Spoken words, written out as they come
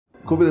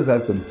COVID has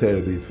had some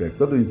terrible effects,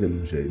 not only in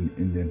Saint Lucia,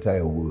 in the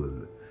entire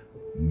world.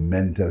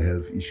 Mental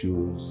health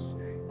issues,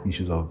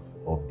 issues of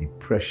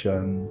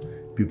depression,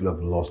 people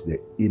have lost their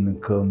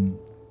income,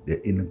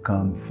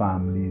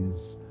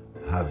 families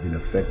have been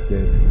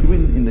affected. People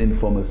in the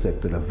informal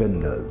sector, the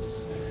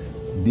vendors,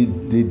 they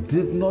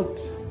did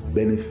not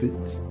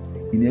benefit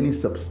in any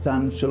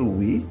substantial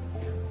way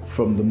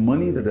from the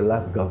money that the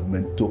last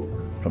government took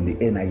from the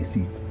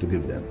NIC to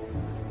give them.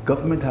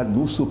 Government had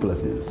no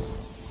surpluses.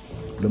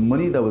 The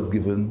money that was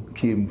given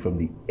came from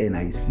the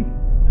NIC.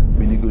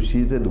 We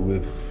negotiated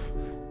with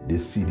the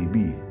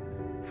CDB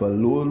for a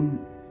loan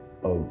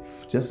of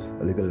just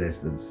a little less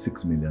than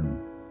 $6 million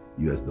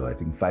US, I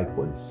think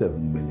 $5.7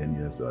 million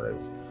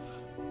US,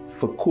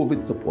 for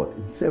COVID support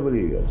in several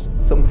areas.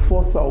 Some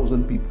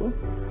 4,000 people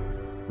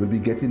will be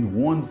getting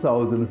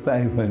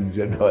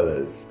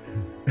 $1,500.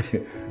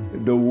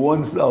 The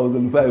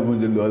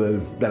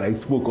 $1,500 that I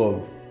spoke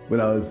of when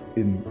I was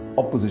in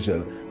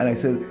opposition, and I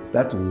said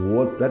that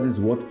is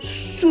what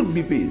should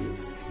be paid.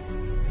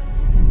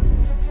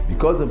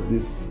 Because of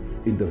this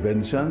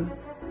intervention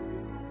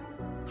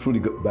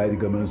by the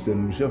government of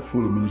Saint Lucia,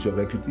 through the Ministry of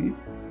Equity,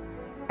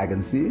 I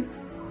can say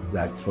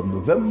that from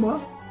November,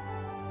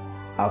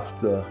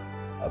 after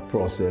a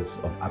process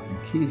of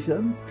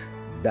applications,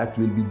 that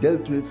will be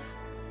dealt with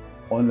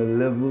on a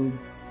level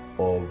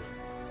of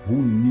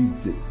who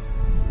needs it.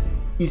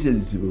 Each of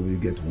these people will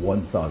get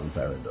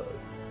 $1,500.